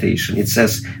before temptation, it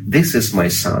says, "This is my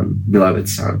son, beloved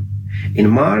son." In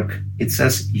Mark, it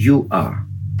says, "You are."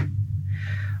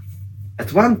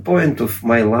 At one moment of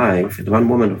my life,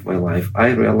 I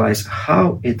realized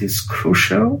how it is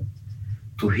crucial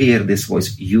to hear this voice,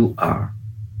 "You are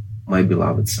my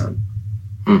beloved son."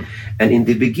 And in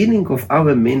the beginning of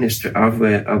our ministry,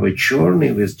 our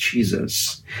journey with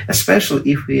Jesus,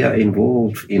 especially if we are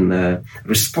involved in a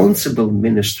responsible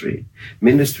ministry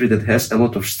that has a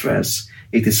lot of stress,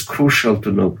 it is crucial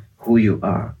to know who you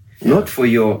are. Not for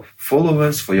your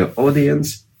followers, for your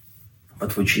audience,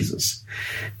 but for Jesus.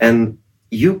 And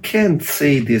you can't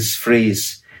say this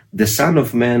phrase, "The Son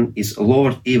of Man is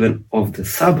Lord even of the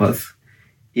Sabbath,"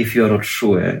 if you are not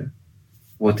sure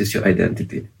what is your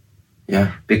identity.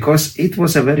 Yeah. Because it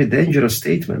was a very dangerous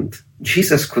statement.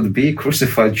 Jesus could be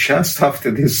crucified just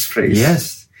after this phrase. Yes.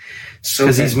 So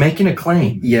Because he's making a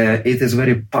claim. yeah, it is a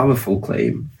very powerful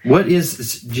claim. What is,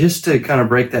 just to kind of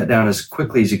break that down as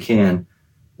quickly as you can,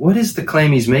 what is the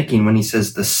claim he's making when he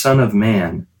says the Son of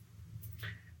Man?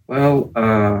 Well,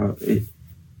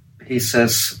 he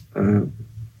says,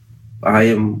 "I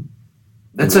am."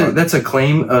 That's a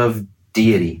claim of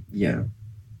deity. Yeah.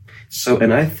 So,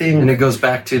 and I think, And it goes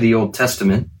back to the Old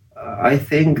Testament. I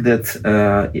think that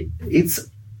it's,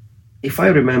 if I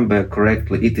remember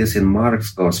correctly, it is in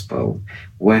Mark's Gospel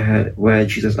where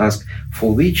Jesus asked,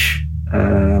 "For which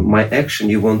my action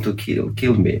you want to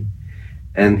kill me?"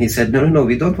 And he said, no,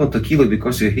 we don't want to kill you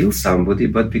because you heal somebody,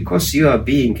 but because you are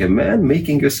being a man,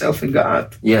 making yourself a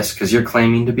God. Yes, because you're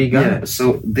claiming to be God. Yeah,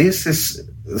 so this is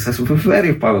a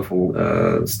very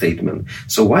powerful statement.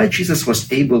 So why Jesus was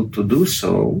able to do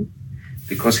so?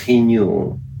 Because he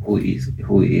knew who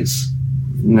he is.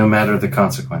 No matter the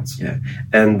consequence. Yeah,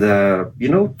 and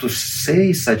to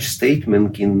say such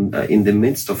statement in the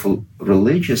midst of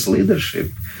religious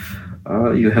leadership,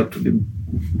 you have to be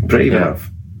brave enough.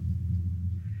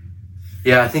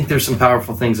 Yeah, I think there's some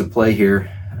powerful things at play here,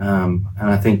 and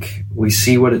I think we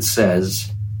see what it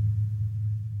says,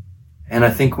 and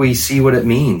I think we see what it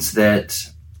means that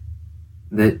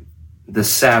the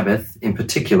Sabbath in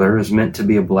particular is meant to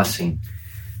be a blessing,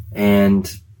 and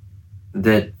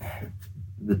that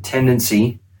the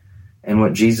tendency and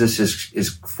what Jesus is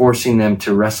forcing them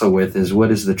to wrestle with is what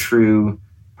is the true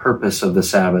purpose of the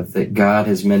Sabbath, that God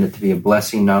has meant it to be a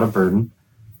blessing, not a burden.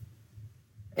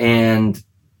 And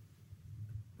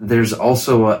there's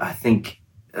also, I think,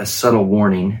 a subtle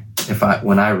warning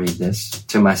when I read this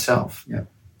to myself. Yeah.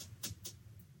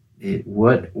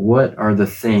 What are the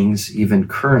things even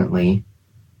currently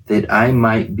that I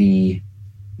might be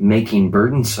making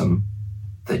burdensome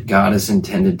that God has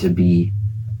intended to be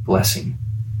blessing?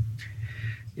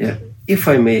 Yeah. If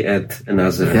I may add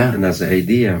another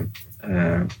idea,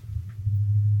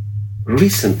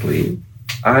 recently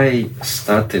I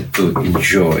started to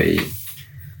enjoy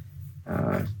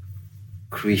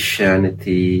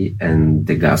Christianity and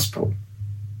the gospel.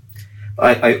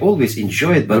 I always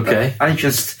enjoy it, but I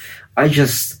just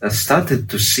started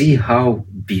to see how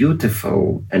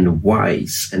beautiful and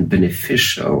wise and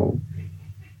beneficial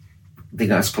the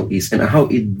gospel is, and how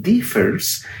it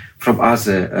differs from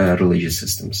other religious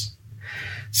systems.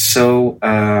 So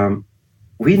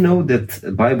we know that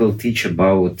the Bible teach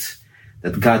about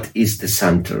that God is the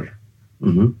center.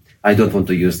 Mm-hmm. I don't want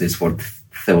to use this word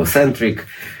theocentric,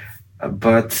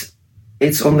 but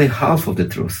it's only half of the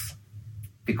truth.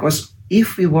 Because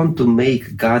if we want to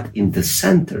make God in the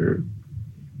center,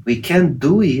 we can't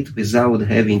do it without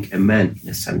having a man in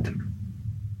the center.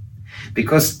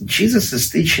 Because Jesus'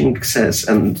 teaching says,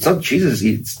 and it's not Jesus,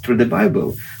 it's through the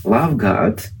Bible, love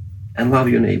God and love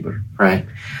your neighbor. Right.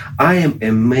 I am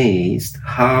amazed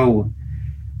how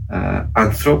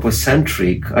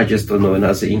anthropocentric, I just don't know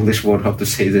another English word how to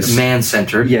say this.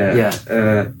 Man-centered.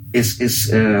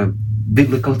 Is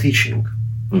biblical teaching.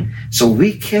 So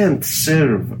we can't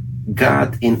serve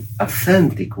God in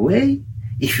authentic way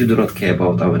if you do not care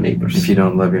about our neighbors. If you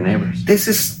don't love your neighbors. This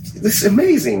is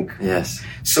amazing. Yes.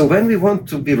 So when we want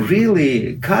to be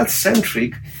really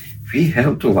God-centric, we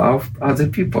have to love other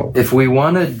people. If we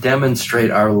want to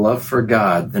demonstrate our love for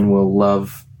God, then we'll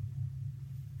love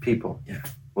people. Yeah.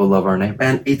 We'll love our neighbor.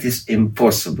 And it is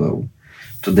impossible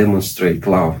to demonstrate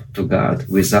love to God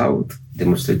without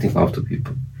demonstrating love to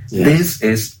people. Yes. This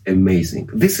is amazing.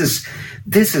 This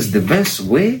is the best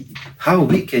way how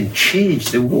we can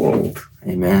change the world.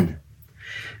 Amen.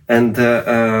 And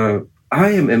I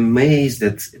am amazed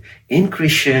that in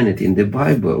Christianity, in the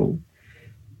Bible,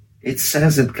 it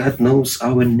says that God knows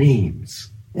our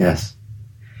names. Yes.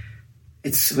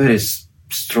 It's a very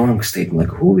strong statement,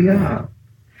 like who we are.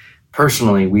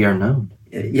 Personally, we are known.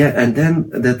 Yeah, and then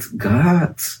that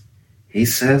God, He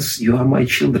says, you are my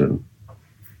children.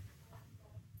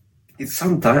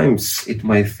 Sometimes it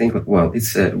might think, like, well,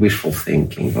 it's a wishful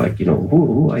thinking, like,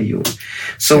 who are you?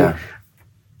 So,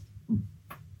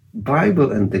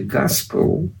 Bible and the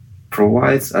gospel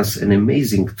provides us an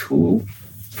amazing tool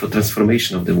for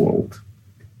transformation of the world.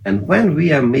 And when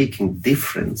we are making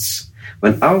difference,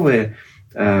 when our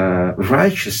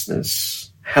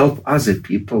righteousness help other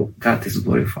people, God is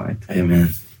glorified. Amen.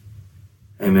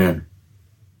 Amen.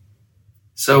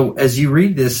 So as you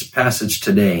read this passage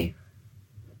today,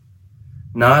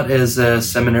 not as a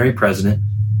seminary president,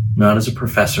 not as a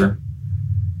professor,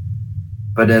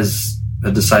 but as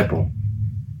a disciple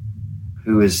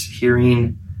who is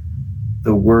hearing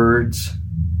the words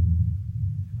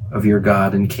of your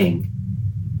God and King,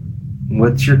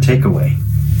 what's your takeaway?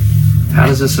 How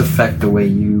does this affect the way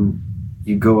you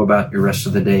go about your rest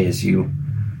of the day as you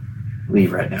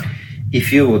leave right now?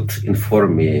 If you would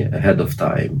inform me ahead of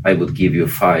time, I would give you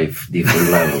 5 different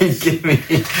levels. Give me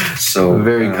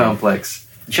very complex.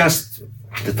 Just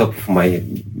the top of my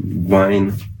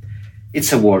mind,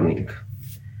 it's a warning.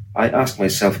 I ask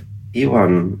myself,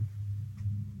 Ivan,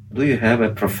 do you have a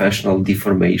professional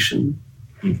deformation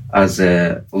as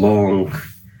a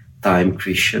long-time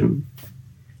Christian?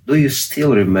 Do you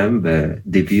still remember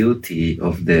the beauty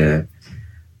of the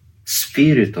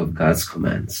spirit of God's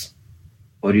commands?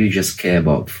 Or do you just care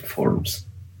about forms?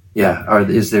 Yeah.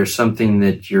 Is there something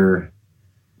that you're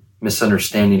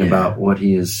misunderstanding about what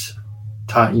he has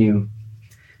taught you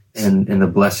and the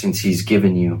blessings he's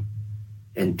given you,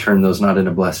 and turn those not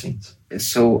into blessings.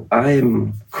 So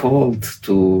I'm called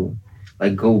to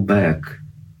go back,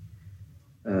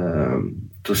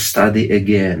 to study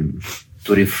again,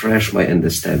 to refresh my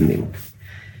understanding.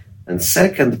 And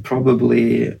second,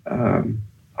 probably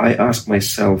I ask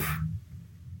myself,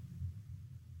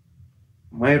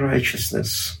 my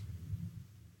righteousness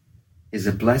is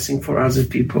a blessing for other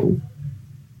people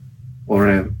or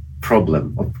a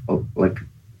problem?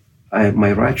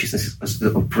 My righteousness is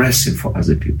oppressive for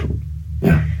other people.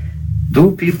 Yeah.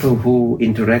 Do people who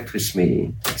interact with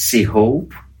me see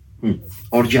hope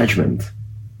or judgment?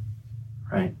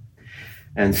 Right.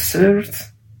 And third,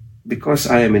 because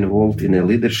I am involved in a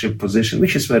leadership position,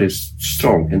 which is very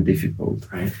strong and difficult,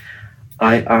 right,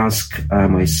 I ask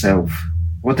myself,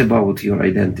 what about your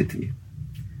identity?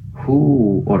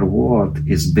 Who or what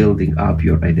is building up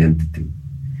your identity?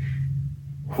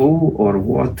 Who or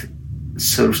what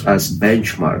serves as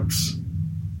benchmarks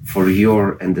for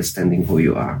your understanding who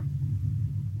you are?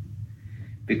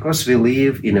 Because we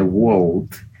live in a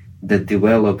world that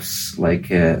develops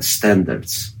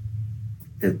standards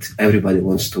that everybody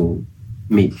wants to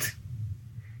meet.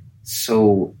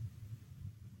 So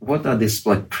what are these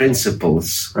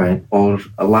principles, right, or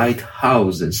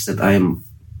lighthouses that I am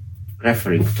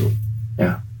referring to?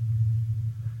 Yeah.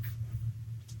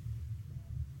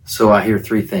 So I hear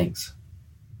three things,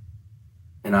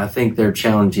 and I think they're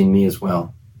challenging me as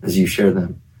well as you share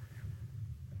them.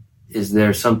 Is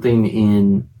there something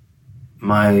in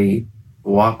my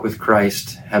walk with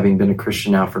Christ, having been a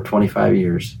Christian now for 25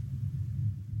 years,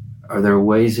 are there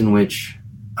ways in which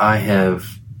I have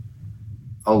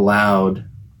allowed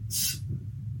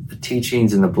the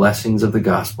teachings and the blessings of the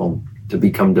gospel to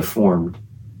become deformed,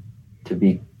 to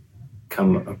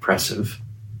become oppressive?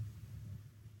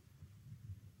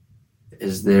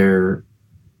 Is there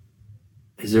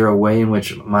a way in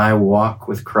which my walk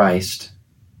with Christ,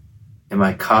 am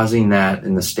I causing that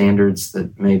in the standards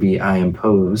that maybe I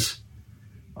impose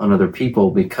on other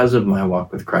people because of my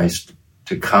walk with Christ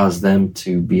to cause them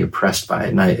to be oppressed by it?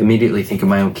 And I immediately think of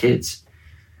my own kids.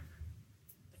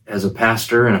 As a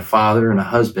pastor and a father and a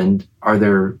husband, are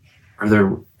there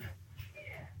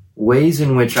ways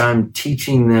in which I'm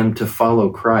teaching them to follow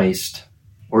Christ,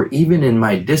 or even in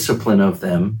my discipline of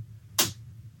them,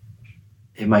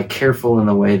 am I careful in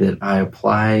the way that I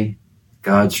apply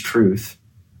God's truth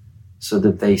so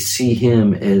that they see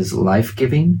him as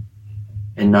life-giving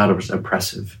and not as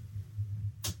oppressive?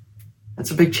 That's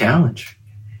a big challenge.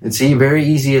 It's very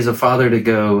easy as a father to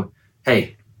go,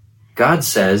 hey, God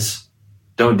says,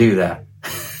 don't do that.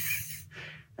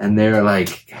 And they're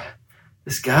like,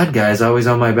 this God guy is always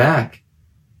on my back.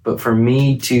 But for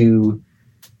me to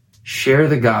share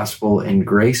the gospel and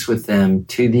grace with them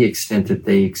to the extent that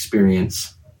they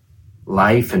experience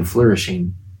life and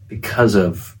flourishing because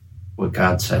of what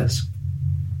God says.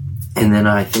 And then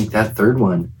I think that third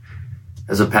one,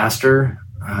 as a pastor,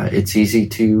 it's easy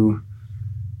to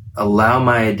allow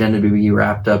my identity to be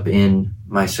wrapped up in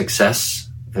my success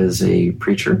as a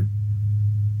preacher,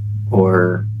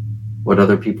 or what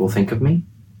other people think of me,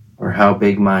 or how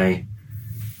big my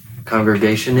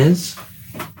congregation is,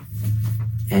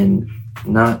 and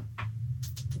not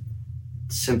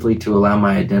simply to allow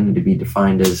my identity to be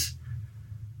defined as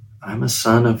I'm a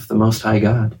son of the Most High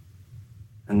God,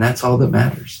 and that's all that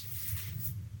matters.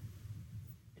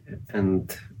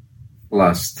 And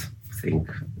last thing.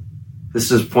 This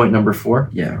is point number 4?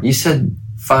 Yeah. You said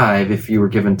 5 if you were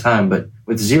given time, but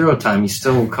with 0 time, you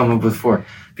still come up with 4.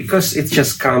 Because it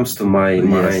just comes to my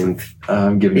mind.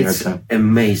 I'm giving you a hard It's time.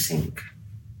 amazing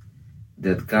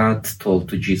that God told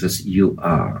to Jesus, you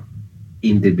are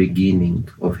in the beginning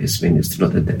of his ministry,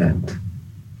 not at the end.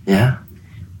 Yeah.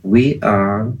 We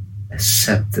are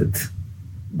accepted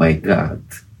by God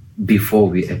before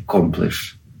we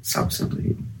accomplish something to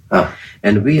him. Oh.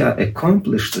 And we are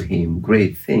accomplished to him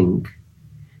great thing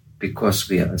because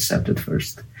we are accepted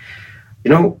first.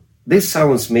 This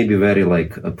sounds maybe very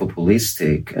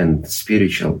populistic and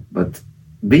spiritual, but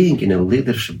being in a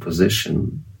leadership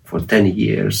position for 10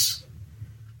 years,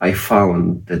 I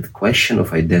found that the question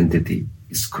of identity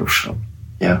is crucial.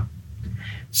 Yeah.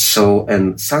 So,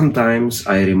 and sometimes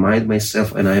I remind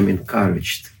myself and I am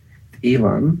encouraged,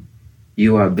 Ivan,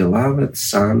 you are beloved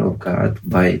son of God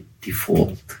by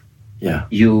default. Yeah.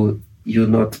 You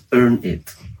not earn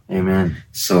it. Amen.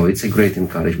 So it's a great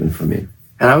encouragement for me.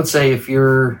 And I would say if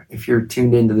you're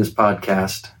tuned into this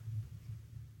podcast,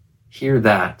 hear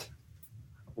that.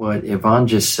 What Ivan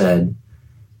just said,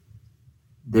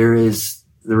 there is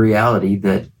the reality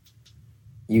that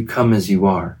you come as you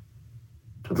are.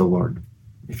 to the Lord.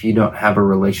 If you don't have a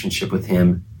relationship with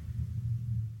him,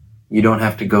 you don't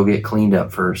have to go get cleaned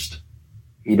up first.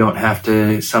 You don't have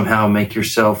to somehow make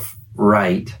yourself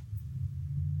right.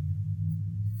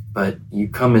 But you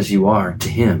come as you are to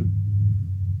him.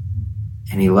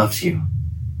 And he loves you.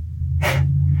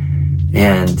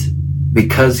 And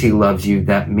because he loves you,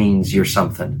 that means you're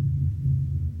something.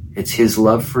 It's his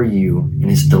love for you and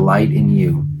his delight in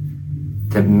you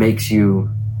that makes you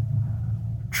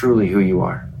truly who you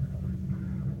are.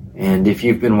 And if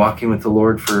you've been walking with the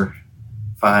Lord for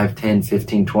 5, 10,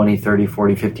 15, 20, 30,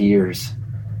 40, 50 years,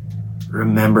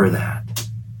 remember that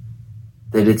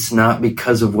it's not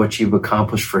because of what you've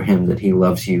accomplished for him that he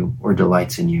loves you or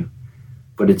delights in you,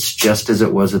 but it's just as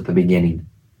it was at the beginning.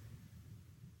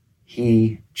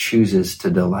 He chooses to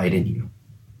delight in you.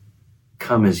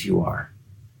 Come as you are.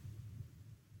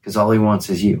 Because all he wants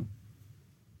is you.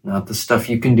 Not the stuff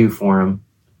you can do for him,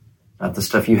 not the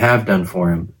stuff you have done for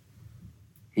him.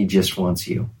 He just wants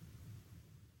you.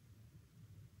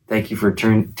 Thank you for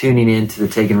tuning in to the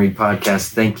Take and Read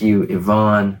podcast. Thank you,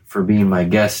 Yvonne, for being my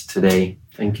guest today.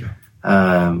 Thank you.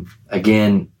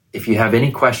 Again, if you have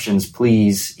any questions,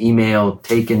 please email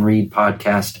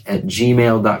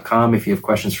takeandreadpodcast@gmail.com. If you have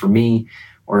questions for me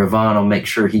or Yvonne, I'll make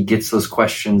sure he gets those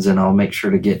questions and I'll make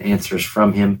sure to get answers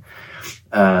from him.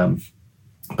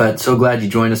 But so glad you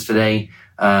joined us today.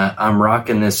 I'm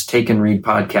rocking this Take and Read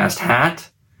podcast hat.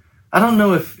 I don't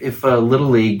know if Little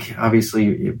League,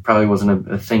 obviously it probably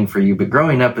wasn't a thing for you, but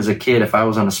growing up as a kid, if I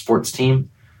was on a sports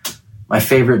team, my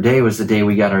favorite day was the day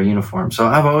we got our uniform. So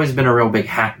I've always been a real big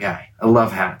hat guy. I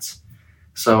love hats.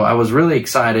 So I was really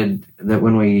excited that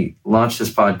when we launched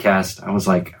this podcast, I was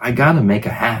like, I got to make a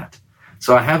hat.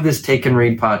 So I have this Take and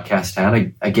Read podcast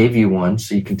hat. I gave you one,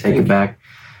 so you can take it back.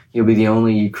 You'll be the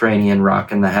only Ukrainian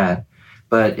rocking the hat.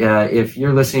 But if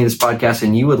you're listening to this podcast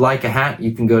and you would like a hat,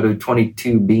 you can go to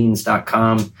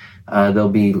 22beans.com. They'll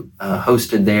be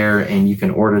hosted there, and you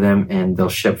can order them, and they'll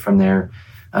ship from there.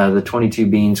 The 22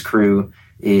 Beans crew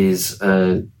is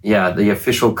the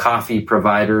official coffee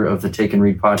provider of the Take and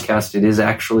Read podcast. It is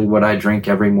actually what I drink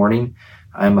every morning.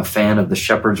 I'm a fan of the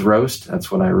Shepherd's Roast. That's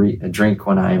what I drink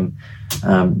when I'm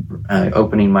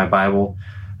opening my Bible.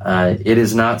 It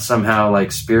is not somehow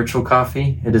like spiritual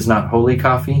coffee. It is not holy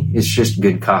coffee. It's just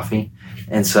good coffee.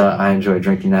 And so I enjoy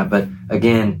drinking that. But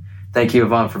again, thank you,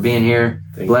 Yvonne, for being here.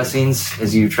 Blessings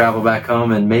as you travel back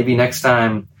home. And maybe next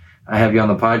time I have you on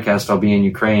the podcast, I'll be in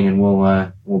Ukraine and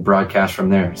we'll broadcast from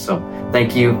there. So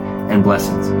thank you and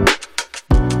blessings.